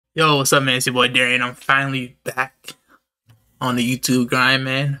Yo, what's up, man? It's your boy Darian. I'm finally back on the YouTube grind,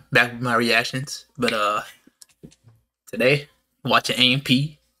 man. Back with my reactions. But today, watching AMP.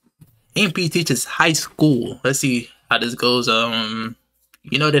 AMP teaches high school. Let's see how this goes. You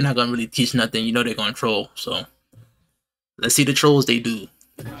know they're not gonna really teach nothing. You know they're gonna troll. So let's see the trolls they do.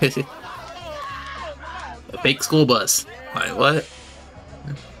 A fake school bus. Like what?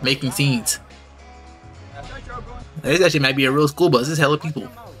 Making scenes. This actually might be a real school bus. There's hella people.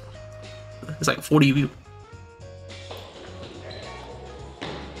 It's like 40 people.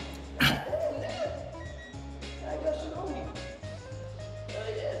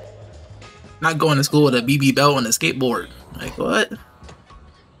 Not going to school with a BB belt and a skateboard. Like what?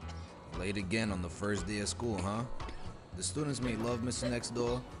 Late again on the first day of school, huh? The students may love Mr. Next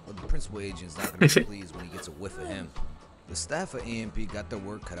Door, but the principal agent's not gonna be pleased when he gets a whiff of him. The staff at AMP got their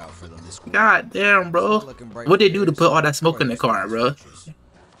work cut out for them this school. God damn, bro. What they do to put all that smoke in the car, bro?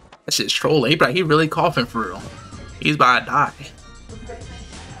 That shit's trolling. He really coughing for real. He's about to die.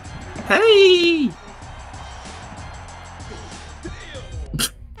 Hey!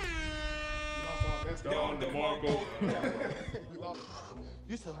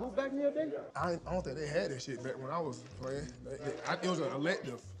 You said who back in your day? I don't think they had that shit back when I was playing. It was an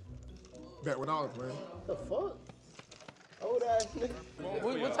elective back when I was playing. What the fuck? Old ass nigga.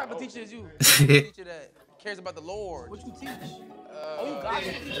 What type of teacher is you? Teacher that cares about the Lord. What you teach? You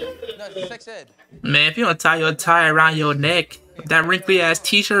gospel teacher? No, sex ed. Man, if you don't tie your tie around your neck, with that wrinkly ass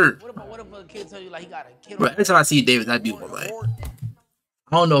t-shirt. What if a kid tell you like he got a kid? Bro, every time I see Davis, I'd be more like,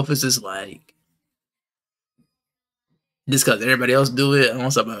 I don't know if it's just like, just cause everybody else do it. I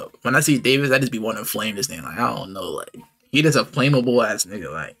don't know about. When I see Davis, I just be wanting to flame this thing. Like I don't know, like he just a flammable ass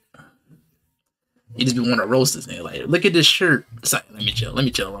nigga. Like you just be wanting to roast this nigga. Like look at this shirt. It's like, let me chill. Let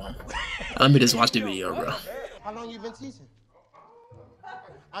me chill on. Let me just watch the video, bro. How long you been teaching?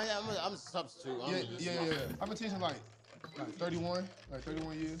 I'm a substitute. Yeah. I've been teaching like 31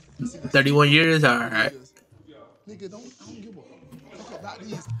 years. 31 years? Alright. Nigga, don't give a fuck about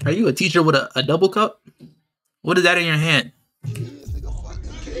these Are you a teacher with a double cup? What is that in your hand? kids, nigga. Fuck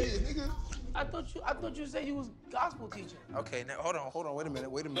them kids, nigga. I thought you said you was gospel teacher. Okay, now hold on, wait a minute.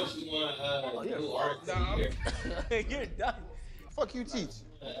 Oh, you're done. Fuck you teach.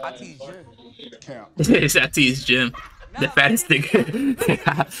 I teach gym. Cap. It's at teach gym. The fattest nigga.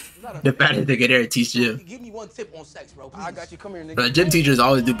 The fattest nigga there teach gym. Give me one tip on sex, bro. Please. I got you. Come here, nigga. But gym teachers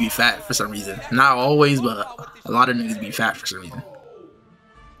always do be fat for some reason. Not always, but a lot of niggas be fat for some reason.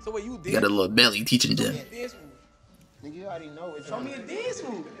 So what you You did? got a little belly teaching gym. Nigga, you already know it. Show me a dance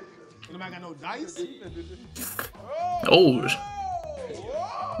move. Anybody got no dice? Oh.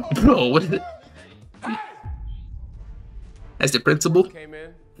 Bro, what is it? That's the principal? Came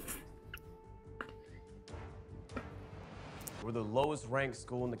in. We're the lowest ranked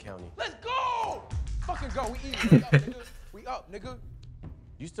school in the county. Let's go. Fucking go. We eat. We up, nigga. We up, nigga.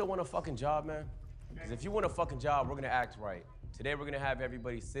 You still want a fucking job, man? Because if you want a fucking job, we're gonna act right. Today we're gonna have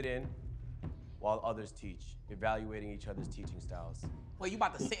everybody sit in while others teach, evaluating each other's teaching styles. Wait, you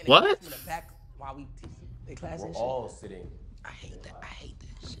about to sit in the What? classroom in the back while we teach the class We're and shit? all sitting. I hate that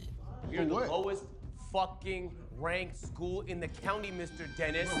shit. We're the what? lowest fucking ranked school in the county, Mr.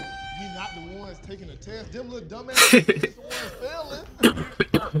 Dennis. We not the ones taking the test. Them little dumbass kids the ones failing.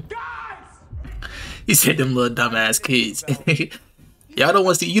 Guys! He said them little dumbass kids. Y'all don't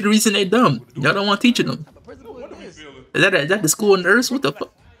want to see you the reason they dumb. Y'all don't want teaching them. Is that the school nurse? What the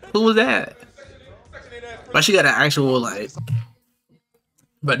fuck? Who was that? But she got an actual like.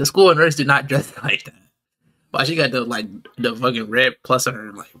 But the school nurse did not dress like that. But she got the fucking red plus on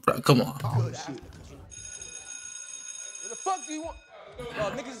her. Like, bro, come on. What the fuck do you want?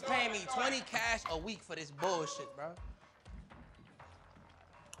 Bro, niggas is paying me 20 cash a week for this bullshit, bro.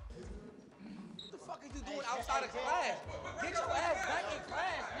 What the fuck is you doing outside of class? Get your ass back in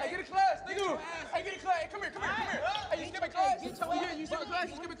class. Hey, get in class, nigga. Hey, get in class. Hey, come here. Hey, you skipping class? You skipping class?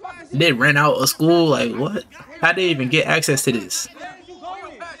 You skipping class? They ran out of school. Like, what? How'd they even get access to this?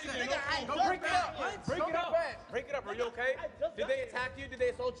 Break it up. Are you okay? Did they attack you? Did they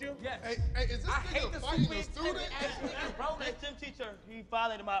assault you? Yes. Hey, is this nigga fighting a student? Bro, that gym teacher, he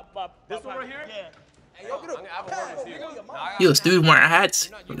violated my This one right here? Yeah. Hey, yo, get I'm gonna have a word with you. You a student wearing hats?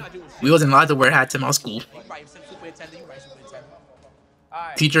 You're not doing shit. We wasn't allowed to wear hats in my school. You right, superintendent. You right, superintendent. All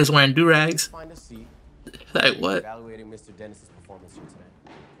right. Teachers wearing do-rags. Find a seat. Like, what? Evaluating Mr. Dennis's performance here today.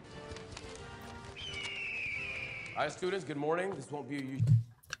 All right, students, good morning. This won't be a usual.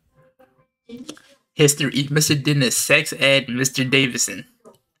 History, Mr. Dennis, sex ed, Mr. Davison.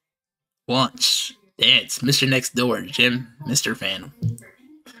 Lunch, dance, Mr. Next Door, gym, Mr. Phantom.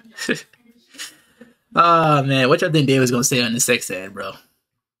 Oh man, what y'all think Dave was gonna say on the sex ed, bro?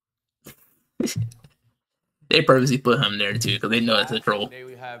 They purposely put him there too because they know it's a troll. Today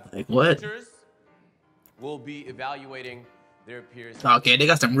we have Like what? teachers will be evaluating their peers. Okay, they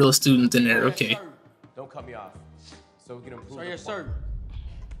got some real students in there. Okay. Don't cut me off. So we can improve. Sir, yes, sir.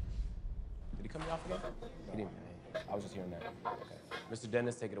 Did he cut me off again? He didn't. I was just hearing that. Okay. Mr.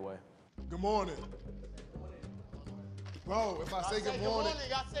 Dennis, take it away. Good morning. Bro, if I say good morning.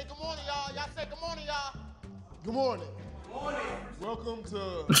 Y'all say good morning, y'all. Y'all say good morning, y'all. Good morning. Good morning. Welcome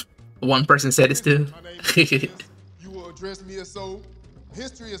to. One person said it still. My name is Dennis. You will address me as so.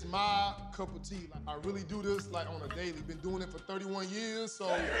 History is my cup of tea. Like, I really do this like on a daily. Been doing it for 31 years, so.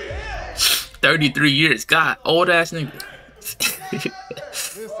 33 years. God, old ass nigga.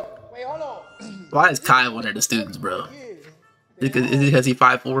 Listen. Wait, hold on. Why is Kai one of the students, bro? Is it because he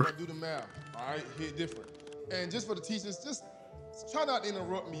 5'4"? Do the math. All right, hit different. And just for the teachers, just try not to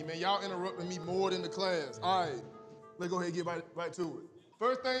interrupt me, man. Y'all interrupting me more than the class. All right, let's go ahead and get right to it.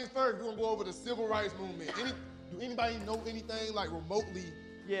 First things first, we're gonna go over the civil rights movement. Do anybody know anything like remotely?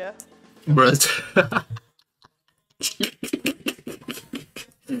 Yeah. Bro.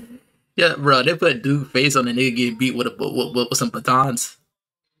 Yeah, bro, they put dude face on the nigga getting beat with some batons.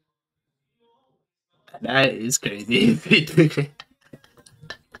 That is crazy.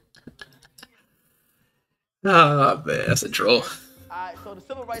 Oh man, that's a troll. Alright, so the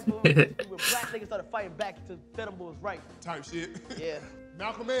civil rights movement, when black niggas started fighting back to set them was right. Type shit. Yeah.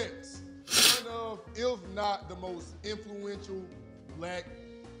 Malcolm X, one of, if not the most influential black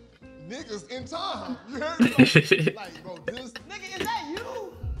niggas in time. You heard me? Like, bro, this Nigga, is that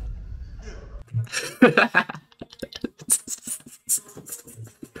you?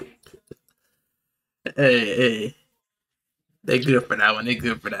 Hey. They good for that one. They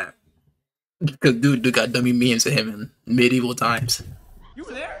good for that. Because dude got dummy memes of him in medieval times. You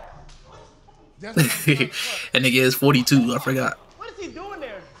were there? And nigga is 42. I forgot. What is he doing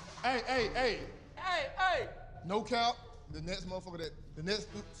there? Hey. Hey. No cap. The next motherfucker the next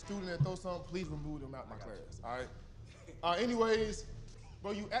student that throws something, please remove them out my class. All right. Anyways,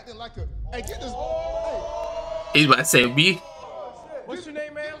 bro, you acting like a. Hey, get this. Hey. He's about to say me. What's your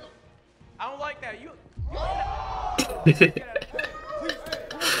name, ma'am? I don't like that. You. Please,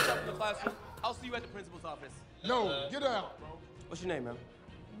 yourself in the classroom. I'll see you at the principal's office. No, get out, bro. What's your name, ma'am?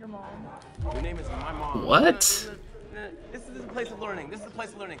 Your mom. Your name is my mom. What? This is a place of learning. This is a place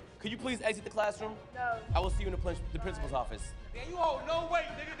of learning. Could you please exit the classroom? No. I will see you in the principal's office. Man, you hold no weight,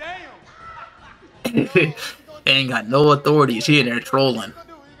 nigga. Damn. Ain't got no authority. She in there trolling.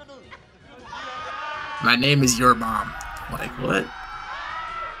 My name is your mom. Like what?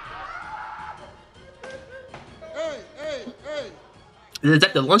 Hey. Is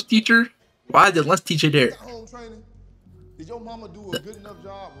that the lunch teacher? Why is the lunch teacher there? Home training. Did your mama do a good enough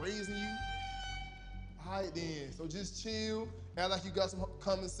job raising you? All right then. So just chill. Act like you got some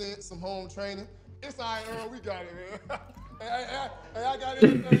common sense, some home training. It's all right, Earl. We got it, man. Hey, I got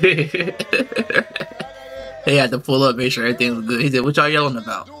it. They had to pull up, make sure everything was good. He said, "What y'all yelling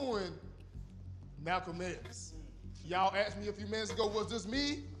about?" Doing Malcolm X. Y'all asked me a few minutes ago, was this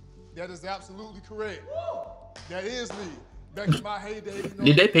me? That is absolutely correct. That is me. Back in my heyday, you know,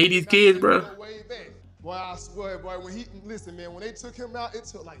 Did they pay these kids, bro? Way back. Boy, I swear, boy, when they took him out, it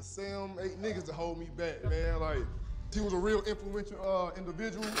took like 7, 8 niggas to hold me back, man. Like, he was a real influential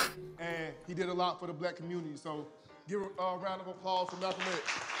individual, and he did a lot for the black community. So, give a round of applause for Malcolm X.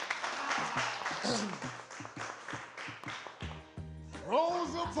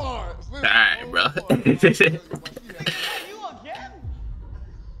 Rosa Parks. All right, bro. You again?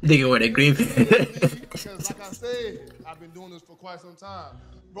 Nigga wear that green. Because like I said, I've been doing this for quite some time.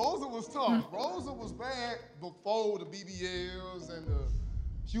 Rosa was tough. Rosa was bad before the BBLs and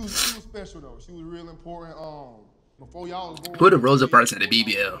she was special though. She was real important. Before y'all was born. Put a Rosa Parks at the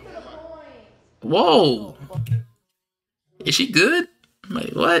BBL. Whoa. Is she good?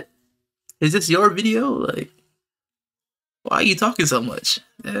 Like what? Is this your video? Like, why are you talking so much?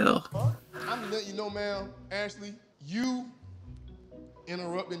 Hell. I'm letting you know, ma'am, Ashley, you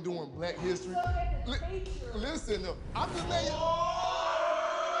interrupting doing Black History. Listen, I'm just letting you.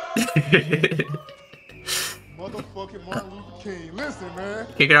 Motherfucking Martin Luther King. Listen, man.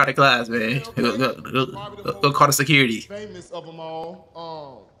 Kick her out of class, man. Go call the security. Famous of them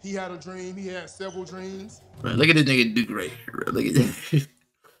all. He had a dream. He had several dreams. Bro, look at this nigga do great. Bro. Look at this.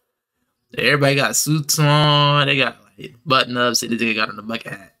 Everybody got suits on. They got like, button ups. And this nigga got on the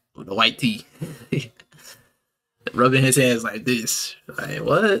bucket hat with a white tee. Rubbing his hands like this. Like,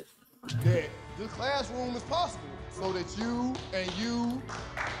 what? That the classroom is possible so that you and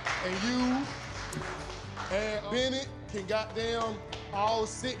Bennett can goddamn all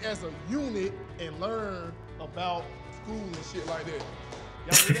sit as a unit and learn about school and shit like that.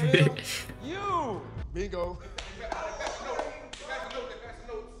 Y'all know who that is? You. Bingo.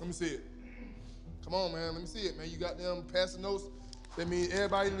 Let me see it. Come on, man. Let me see it, man. You got them passing notes. That means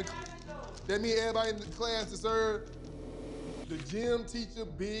everybody in the class deserves the gym teacher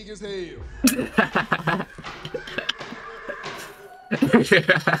big as hell. Who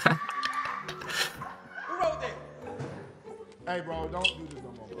wrote that? Hey, bro, don't do this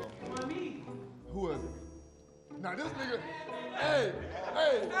no more, bro. Me. Who is it? Now this nigga. Hey.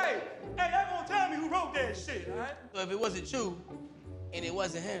 Hey, y'all gonna tell me who wrote that shit, all right? So if it wasn't you, and it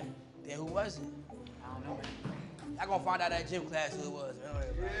wasn't him, then who was it? I don't know, man. Y'all gonna find out that gym class who it was, man.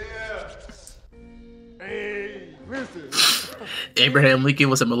 Yeah. Hey, listen. Abraham Lincoln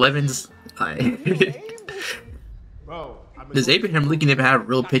was some 11s. Bro, Does Abraham Lincoln even have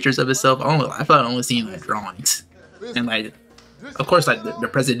real pictures of himself? I thought I only seen like drawings. And like, of course, like the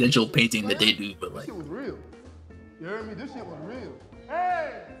presidential painting that they do, but like. This shit was real. You heard me? This shit was real.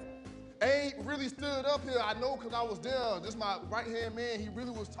 Hey! Ain't really stood up here. I know because I was there. This my right-hand man. He really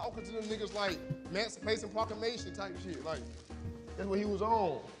was talking to them niggas like Emancipation Proclamation type shit. Like, that's what he was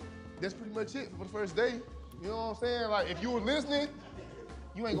on. That's pretty much it for the first day. You know what I'm saying? Like, if you were listening,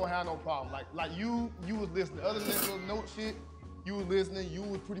 you ain't gonna have no problem. Like you was listening. Other than that little note shit, you was listening. You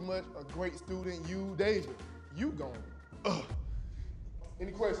was pretty much a great student. You, Deja, you going. Ugh.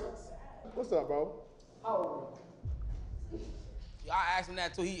 Any questions? What's up, bro? Oh. I asked him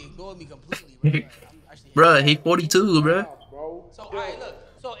that too. He ignored me completely, bro. Like, Bruh, he 42, bruh. So, all right, look.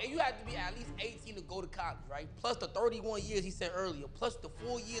 So, you have to be at least 18 to go to college, right? Plus the 31 years he said earlier. Plus the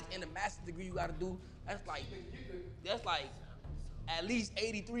 4 years and the master's degree you got to do. That's like at least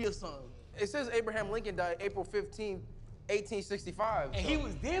 83 or something. It says Abraham Lincoln died April 15th, 1865. And he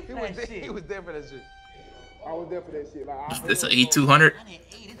was there for that shit. He was there for that shit. I was there for that shit. Like, That's an 8200. I didn't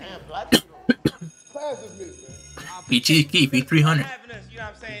eat it. Class dismissed, man. He cheap keep, he 300. Having us, you know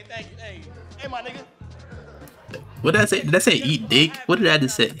what I'm saying? Thank you. Hey, my nigga. What did I say? Did I say eat dick? What did I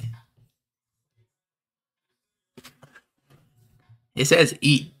just say? It says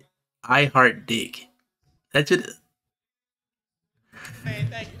eat. I heart dick. That's it. Hey,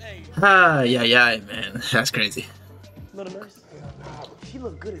 thank you. Hey. Yeah, man. That's crazy. Little nurse. She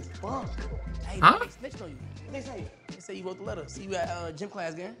look good as fuck. Hey, Huh? they snitched on you. They say you wrote the letter. See you at gym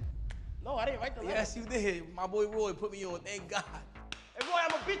class again. No, I didn't write the letter. Yes, you did. My boy Roy put me on. Thank God. Hey, Roy, I'm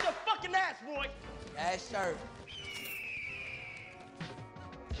gonna beat your fucking ass, Roy. Ass shirt.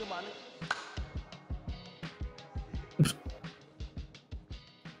 Come on, nigga.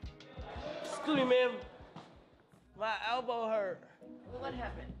 Excuse me, ma'am. My elbow hurt. What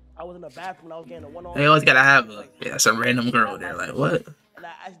happened? I was in the bathroom and I was getting a one-on. They always gotta have some random girl there. Like what? And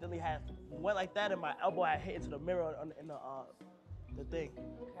I accidentally went like that, and my elbow had hit into the mirror in the thing.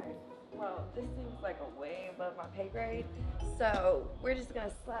 Okay. Well, this seems like a way above my pay grade. So we're just gonna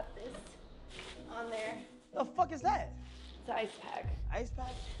slap this on there. The fuck is that? It's an ice pack. Ice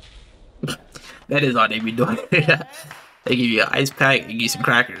pack? That is all they be doing. They give you an ice pack and give you some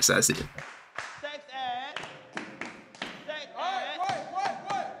crackers. That's it. Sex ad. Sex ad.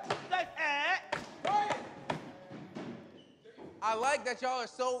 What? Sex ad. I like that y'all are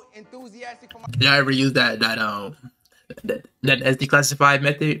so enthusiastic for my. Y'all ever use that SD classified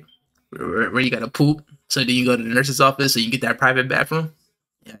method where you gotta poop, so then you go to the nurse's office so you get that private bathroom?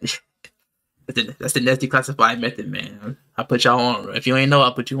 Yeah. That's the SD classified method, man. I'll put y'all on. If you ain't know,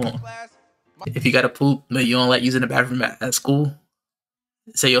 I'll put you on. If you gotta poop, but you don't like using the bathroom at school,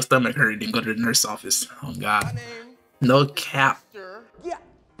 say your stomach hurt, then go to the nurse's office. Oh God. No cap. Yeah.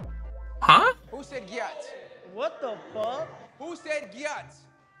 Huh? Who said Gyat? What the fuck? Who said Gyat?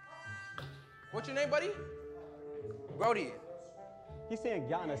 What's your name, buddy? Brody. He's saying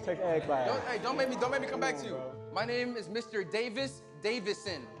Giannis, check egg class. Don't make me come back to you. My name is Mr.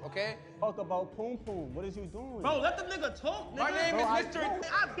 Davison, okay? Talk about Poom Poom. What is you doing? Bro, let the nigga talk, nigga. My name is Mr.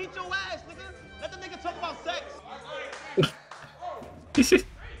 I beat your ass, nigga. Let the nigga talk about sex.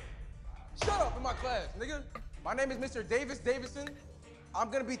 Shut up in my class, nigga. My name is Mr. Davison. I'm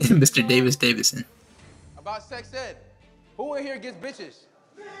gonna be Mr. Davison. about sex ed. Who in here gets bitches?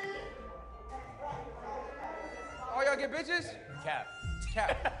 All y'all get bitches? Cap.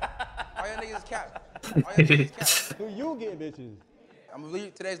 All y'all niggas is cap. All y'all niggas is cap. Do you get bitches? I'm gonna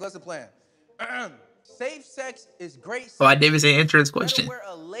leave today's lesson plan. Safe sex is great. Why Davis ain't answer his question? Wear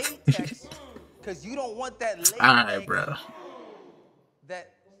a latex because you don't want that latex. All right, bro.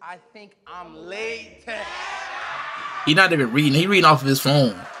 That I think I'm latex. He not even reading. He reading off of his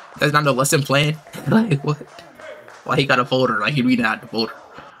phone. That's not the lesson plan. Like what? Why he got a folder? Like he reading out the folder.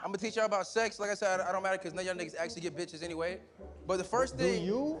 I'm gonna teach y'all about sex. Like I said, I don't matter because none of y'all niggas actually get bitches anyway. But the first thing. Do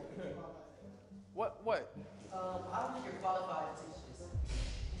you? What? I don't think you're qualified to teach this.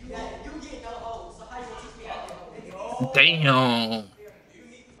 Damn.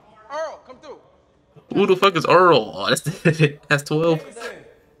 Earl, come through. Who the fuck is Earl? Oh, that's that's 12. Listen,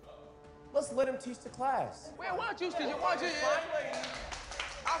 let's let him teach the class. Wait, why don't you teach it? Why don't you?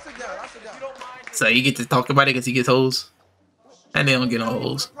 I'll sit down. I'll sit down. You don't mind? So you get to talk about it because he gets hoes, and they don't get no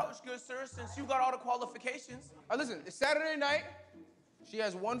hoes. Approach, good sir, since you got all the qualifications. Listen, it's Saturday night. She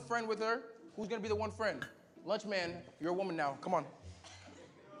has one friend with her. Who's gonna be the one friend? Lunchman, you're a woman now. Come on.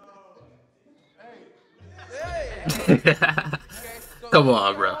 Hey. Come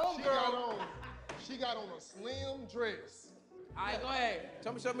on, bro. She got on a slim dress. All right, go ahead.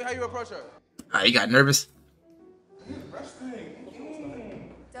 Show me how you approach her. You got nervous? Don't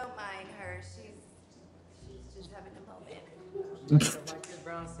mind her. She's just having a moment. Like Chris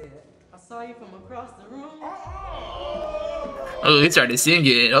Brown said, I saw you from across the room. Oh, he started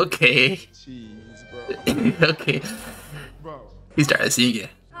singing. Okay. Jeez, bro. Okay. Bro. He started singing.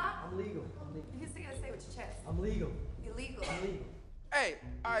 Huh? I'm legal. You still gotta say with your chest. I'm legal. Illegal. Hey,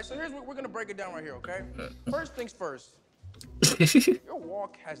 all right, so here's what we're gonna break it down right here, okay? First things first. Your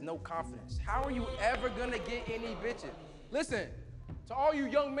walk has no confidence. How are you ever gonna get any bitches? Listen, to all you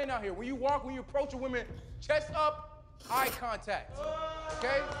young men out here, when you walk, when you approach a woman, chest up, eye contact,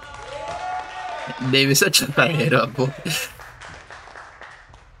 okay? David, such a fat head up, boy.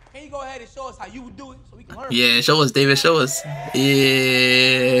 Can you go ahead and show us how you would do it so we can learn? Yeah, show us, David, show us.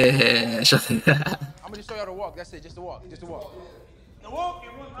 Yeah. I'm gonna just show y'all the walk. That's it, just the walk, just the walk. The walk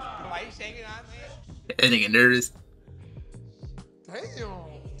and one. Why you shaking on me? That nigga nervous. Damn.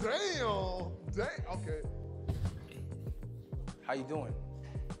 Okay. How you doing?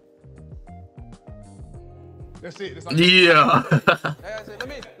 That's it. That's all Yeah.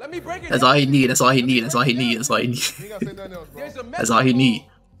 Let me break it That's down. all he need. That's all he need. That's all he need. That's all he need. You ain't gotta say nothing else, bro. There's a That's all he need.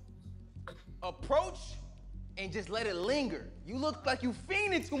 Approach and just let it linger. You look like you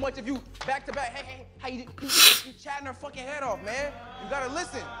fiending too much if you back to back. Hey, how you chatting her fucking head off, man. You gotta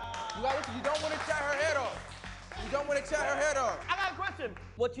listen. You don't want to chat her head off. You don't want to chat her head off. I got a question.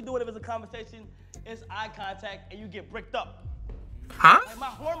 What you do if it's a conversation, it's eye contact, and you get bricked up? Huh? Like my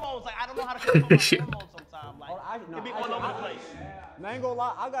hormones, like I don't know how to control my hormones sometimes. Like it can be all over the place. Man, I ain't gonna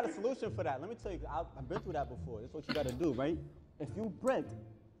lie, I got a solution for that. Let me tell you, I've been through that before. That's what you gotta do, right? If you break,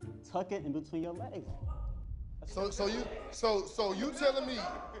 tuck it in between your legs. So you telling me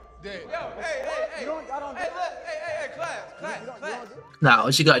that? Yo, hey, class. Now,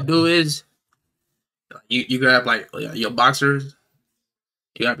 what you gotta do is, you grab like your boxers.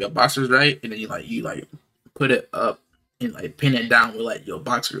 You grab your boxers, right, and then you put it up and like pin it down with like your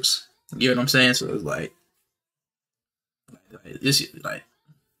boxers. You know what I'm saying? So it's like this, like,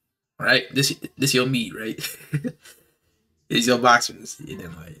 right? This your meat, right? It's your boxers, and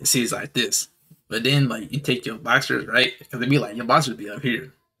then like it seems like this. But then like you take your boxers, right? Because it be like your boxers be up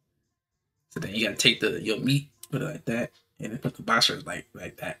here. So then you gotta take your meat, put it like that, and then put the boxers like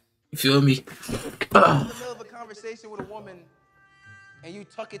that. You feel me? In the middle of a conversation with a woman and you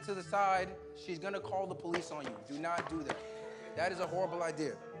tuck it to the side, she's gonna call the police on you. Do not do that. That is a horrible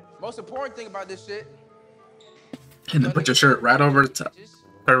idea. Most important thing about this shit. And then put your shirt right over the top.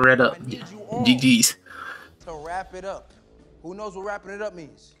 Put it right up. GG's. To wrap it up. Who knows what wrapping it up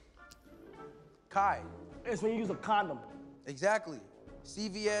means? Kai. It's when you use a condom. Exactly.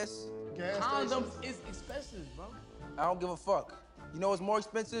 CVS. Gas Condoms is expensive, bro. I don't give a fuck. You know what's more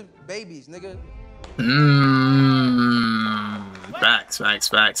expensive? Babies, nigga. Facts.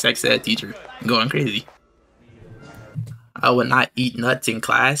 Sex ed teacher. Going crazy. I would not eat nuts in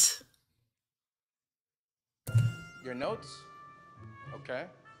class. Your notes? Okay.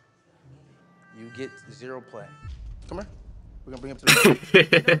 You get 0 play. Come here. We're gonna bring him to the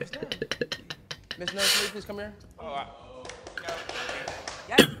Miss Nurse, will you please come here?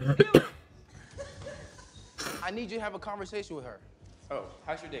 I need you to have a conversation with her. Oh,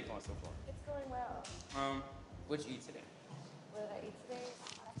 how's your day going so far? It's going well. What'd you eat today? What did I eat today?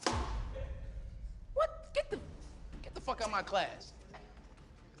 What? Get the fuck out of my class.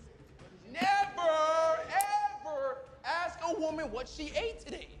 Never, ever ask a woman what she ate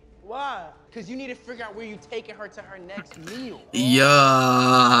today. Why? Because you need to figure out where you're taking her to her next meal.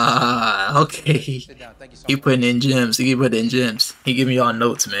 Yeah. Okay. Sit down. Thank you so He much. putting in gems. He putting in gems. He give me all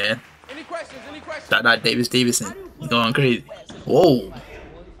notes, man. Any questions? Any questions? Shout out Davidson. He going crazy. Whoa.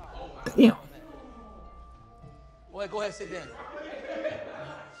 Damn. Go ahead, sit down.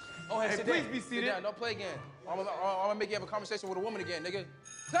 Go ahead, sit down. Please be seated. Sit down. Don't play again. I'm gonna make you have a conversation with a woman again, nigga.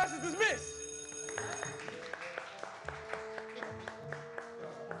 Class is dismissed.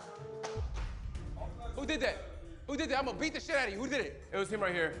 Who did that? Who did that? I'm gonna beat the shit out of you. Who did it? It was him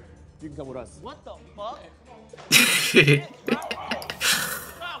right here. You can come with us. What the fuck?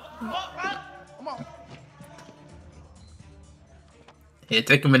 Yeah,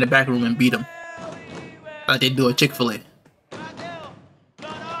 take him in the back room and beat him. Like they do a Chick-fil-A.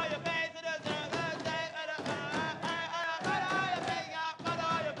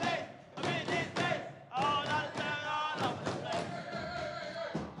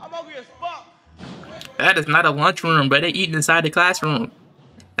 That is not a lunchroom, but they eating inside the classroom.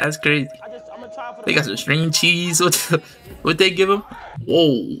 That's crazy. They got some string cheese. What they give him?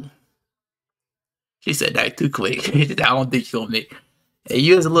 Whoa. She said that too quick. I don't think she'll make. Hey,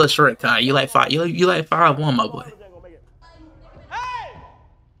 you was a little short, Kai. You like 5. You like 5'1", my boy.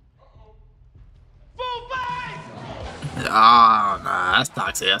 Ah, nah, that's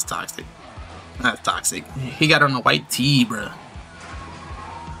toxic. That's toxic. That's toxic. He got on a white tee, bro.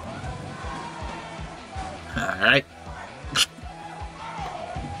 All right.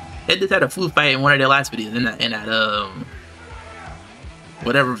 They just had a food fight in one of their last videos. In that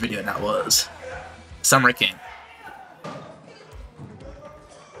whatever video that was. Summer King.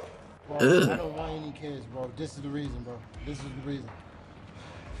 Bro, I don't want any kids, bro. This is the reason, bro. This is the reason.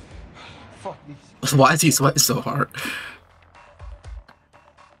 Fuck these. Why is he sweating so hard?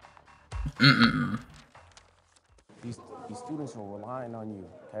 These students are relying on you,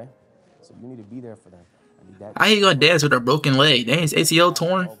 okay? So you need to be there for them. How you gonna dance with a broken leg? Dang, his ACL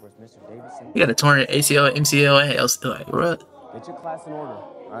torn. You got a torn ACL, MCL, and else. Like, bro. Get your class in order,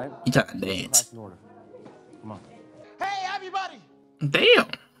 all right? You trying to dance? Come on. Hey, everybody!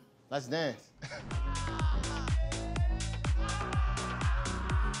 Damn. Let's dance.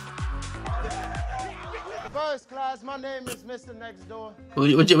 First class, my name is Mr. Next Door. What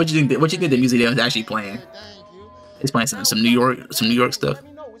you think? What you think the music they was actually playing? It's playing some New York stuff. Let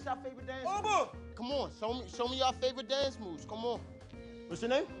me know what's your favorite dance move. Come on, show me your favorite dance moves. Come on. What's your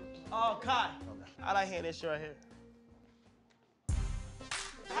name? Oh, Kai. I like hearing this shit right here.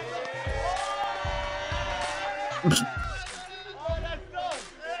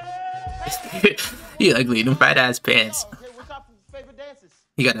 He ugly. Them fat ass pants. Okay, what's your favorite dances?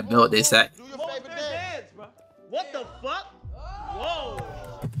 He got a belt. They sack. Do your favorite dance. Bro. What the fuck? Whoa.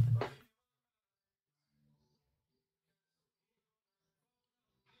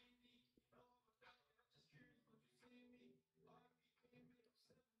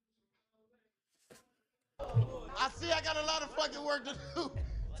 I see I got a lot of fucking work to do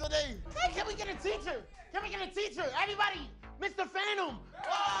today. Hey, can we get a teacher? Can we get a teacher? Everybody, Mr. Phantom.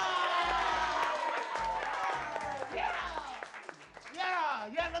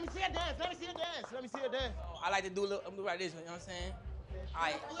 Yeah, let me see a dance. Let me see a dance. I like to do a little, I'm do like this, you know what I'm saying?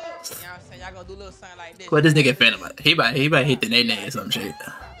 Alright, you know what I'm saying? Y'all gonna do a little something like this. What this nigga Phantom? He about hit the name or some shit.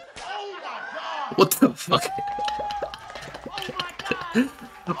 Oh my God. What the fuck? Oh my God.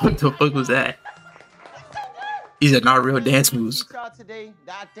 What the fuck was that? These are not real dance moves. Y'all today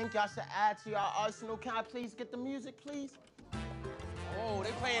that I think y'all should add to y'all arsenal. Can I please get the music, please? Oh,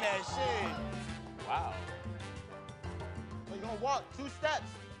 they playing that shit. Wow. So you're gonna walk 2 steps.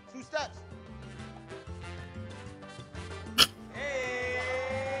 2 steps.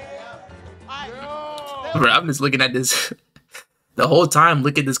 Hey. All right. Bro, I'm just looking at this the whole time.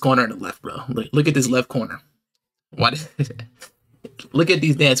 Look at this corner on the left, bro. Look at this left corner. What? Look at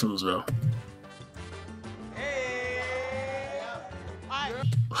these dance moves, bro.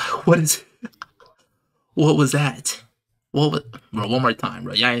 What is? What was that? What was? Bro, one more time,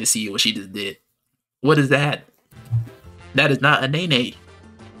 bro. Y'all didn't see what she just did. What is that? That is not a nene.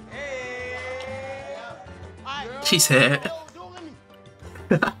 She said.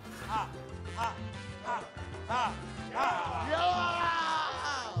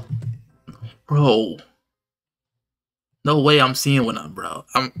 Bro. No way I'm seeing what I'm, bro.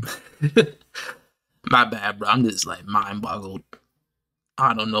 I'm. My bad, bro. I'm just like mind boggled.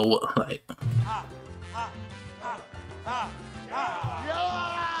 I don't know what, like.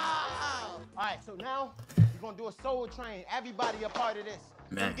 Alright, so now we're gonna do a soul train. Everybody a part of this.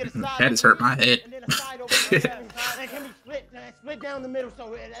 Man, that just hurt my head. And then a side over there. And can we split down the middle?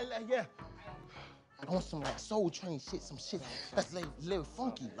 So yeah. I want some like soul train shit, some shit that's like little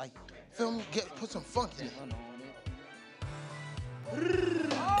funky, like feel me? Put some funk in it.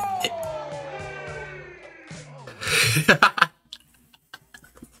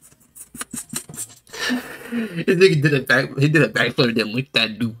 This nigga did a backflip and then licked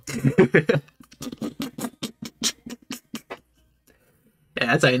that dude. Yeah,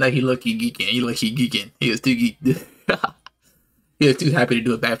 that's how you know he low-key geeking. He low-key geeking. He was too geeked. He was too happy to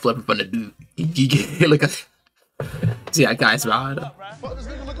do a backflip in front of dude. He geeking. Look at. See that guy smiled. What this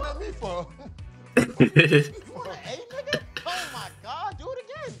nigga looking at me for? Hey nigga! Oh my God! Do it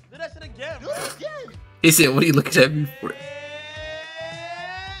again! Do that shit again. Do it again! He said, "What are you looking at me for?"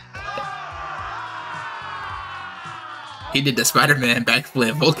 He did the Spider-Man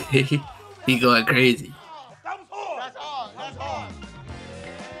backflip. Okay, he going crazy. That was hard. That's hard. That's hard.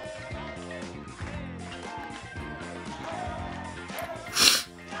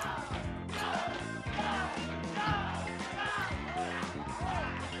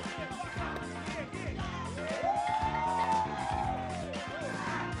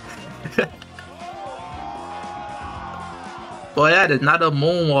 Boy, that is not a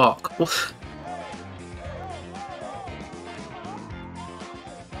moonwalk.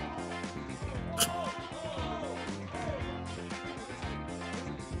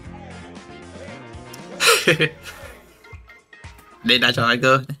 They not trying to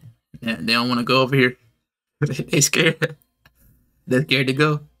go. They don't want to go over here. They scared. They're scared to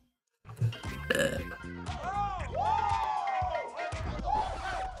go.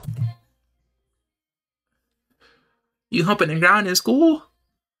 You humping the ground in school?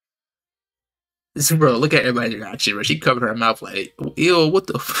 Bro, look at everybody's reaction, bro. She covered her mouth like, ew, what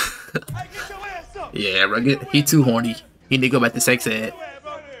the f. Yeah, bro, he too horny. He need to go back to sex ed.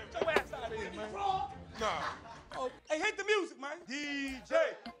 Hey, hit the music, man. DJ.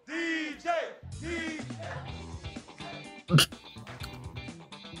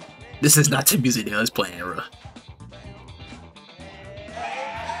 This is not the music that was playing, bro.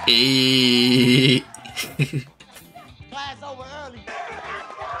 Hey. Class over early.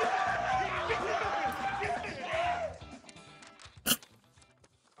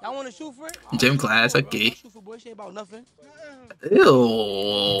 Y'all want to shoot for it? Gym class, okay. Shoot for boy, shit about nothing.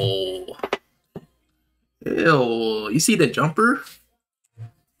 Ew. Ew. You see the jumper?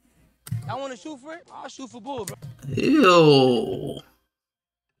 Y'all want to shoot for it? I'll shoot for bull, bro. Ew.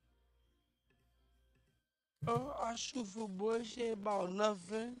 I shoot for boy, shit about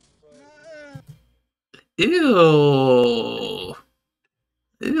nothing. Ew.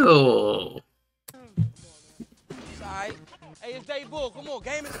 Ew. Alright. Hey, it's Day Bull. Come on,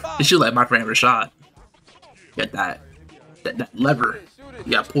 game is 5. You shoot like my friend Rashad. Get that lever.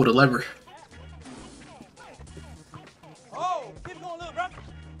 You gotta pull the lever. Oh, keep it going, little bro.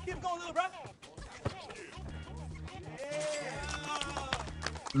 Keep it going, little bro.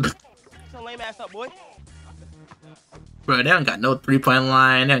 So lame ass up, boy. Bro, they don't got no 3-point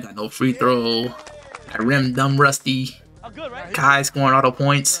line. They don't got no free throw. That rim dumb rusty. I'm good, right? Kai scoring all the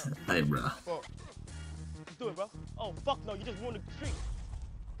points. Hey, bro. Let's do it, bro. Oh, fuck no. You just ruined the streak.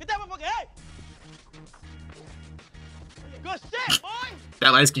 Get that motherfucker, hey! Good shit, boy!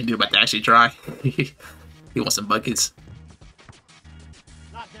 That light skin dude about to actually try. He wants some buckets.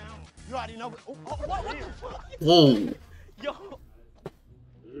 Knock down. You already know. Oh, what the fuck? Whoa. Yo.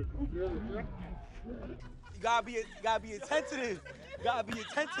 You gotta be attentive. You gotta be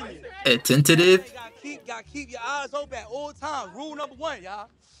attentive. Attentive? You gotta keep your eyes open at all times. Rule number 1, y'all.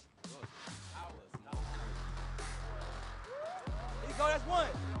 There you go, that's one.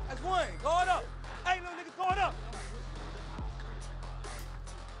 That's one. Going up. Hey, little nigga, going up.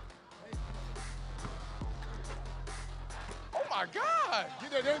 Oh my God!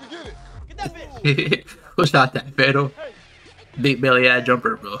 Get that Danny, get it. Get that bitch. Who shot that, Pedro? Big belly ass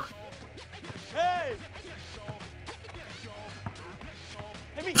jumper, bro. Hey.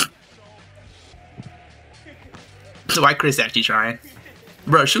 Hit me. So why Chris actually trying?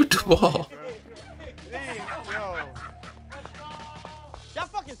 Bro, shoot the ball. Y'all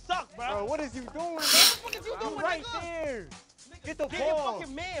fucking suck, bro. Bro, what is you doing, bro? What the fuck is you doing, Right nigga? there. Get the Get your ball.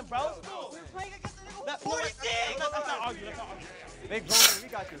 fucking man, bro. We're playing against the nigga. Let's not argue. Let's not argue. They grown, we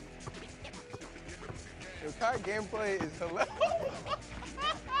got you. Your Kai gameplay is hilarious.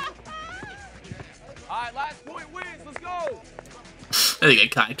 All right, last point wins. Let's go. I think a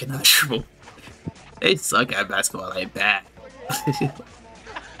guy cannot dribble. They suck at basketball like that.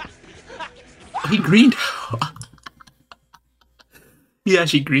 He greened. He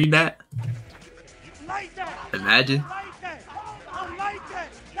actually greened that. Like that. Imagine. Like that. I like that.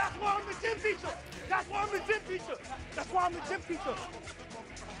 That's why I'm the gym teacher. That's why I'm the gym teacher. That's why I'm the gym teacher.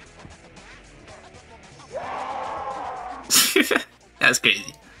 That's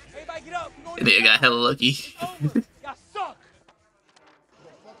crazy. Everybody get up. And they got hella lucky. Y'all suck.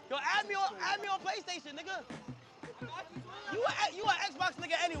 Yo, add me on PlayStation, nigga. You an Xbox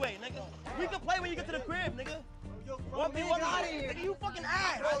nigga anyway, nigga. We can play when you get to the crib, nigga. 1v1 out of here. Nigga, you fucking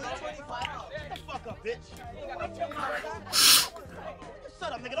ass. Get the fuck up, bitch.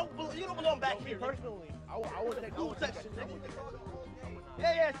 Shut up, nigga. You don't belong back here. Personally, I would take section, nigga.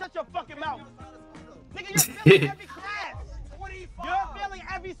 Yeah, shut your fucking mouth. Nigga, you're failing every class. You're failing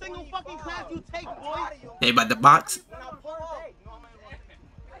every single fucking class you take, boy. They about the box.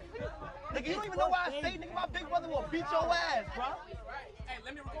 Nigga, you don't even know why I stay, nigga. My big brother will beat your ass, bro. Hey,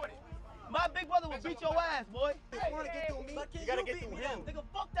 let me record it. My big brother will beat your ass, boy. You wanna get through me? You gotta get through him. Nigga,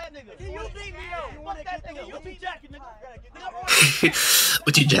 fuck that nigga. Can you beat me though? Fuck that nigga. What you jacking, nigga?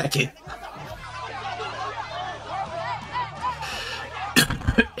 What you jacking?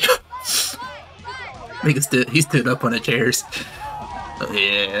 Nigga he stood up on the chairs. Oh,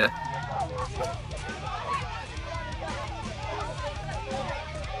 yeah.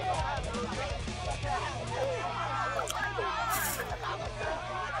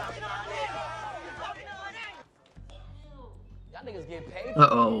 Y'all niggas get paid.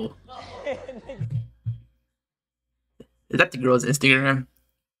 Uh-oh. Is that the girl's Instagram?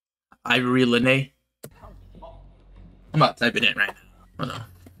 Ivory Lene? I'm about to type it in right now. Hold on.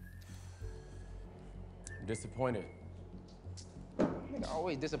 I'm disappointed. Nigga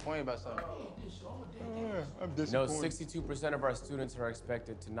always disappointed about something. I'm You know, disappointed. 62% of our students are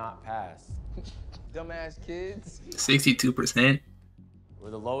expected to not pass. Dumbass kids. 62%?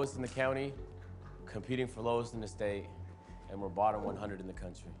 We're the lowest in the county, competing for lowest in the state, and we're bottom 100 in the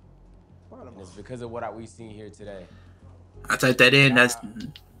country. And it's because of what we've seen here today. I typed that in, that's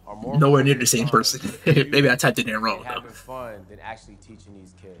nowhere near the same person. Maybe I typed it in wrong, though. Having fun than actually teaching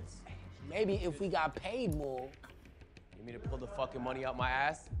these kids. Maybe if we got paid more. You mean to pull the fucking money out my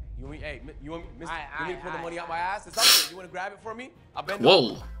ass? You want me, hey, you want me to pull the money out my ass? It's up. You want to grab it for me? I'll bend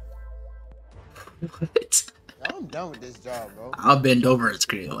Whoa. What? I'm done with this job, bro. I'll bend over and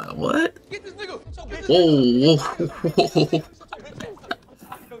scream like, what? Get this nigga. Whoa,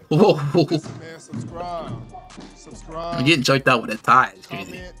 whoa, whoa. Listen, man, subscribe. I'm getting choked out with a tie. It's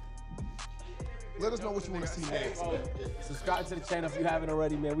crazy. Comment. Let us know what you want to see next. Subscribe to the channel if you haven't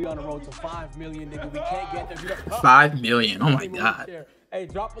already, man. We on the road to 5 million, nigga. We can't get there. 5 million. Oh my god. Hey,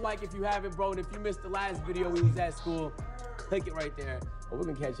 drop a like if you haven't, bro. And if you missed the last video we was at school, click it right there. But we're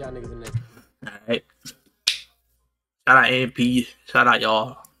gonna catch y'all niggas in the next. Alright. Shout out AMP. Shout out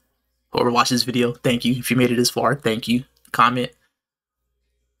y'all. Whoever watched this video, thank you. If you made it this far, thank you. Comment.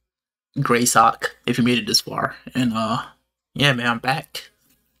 Gray sock if you made it this far. And yeah, man, I'm back.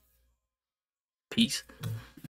 Peace.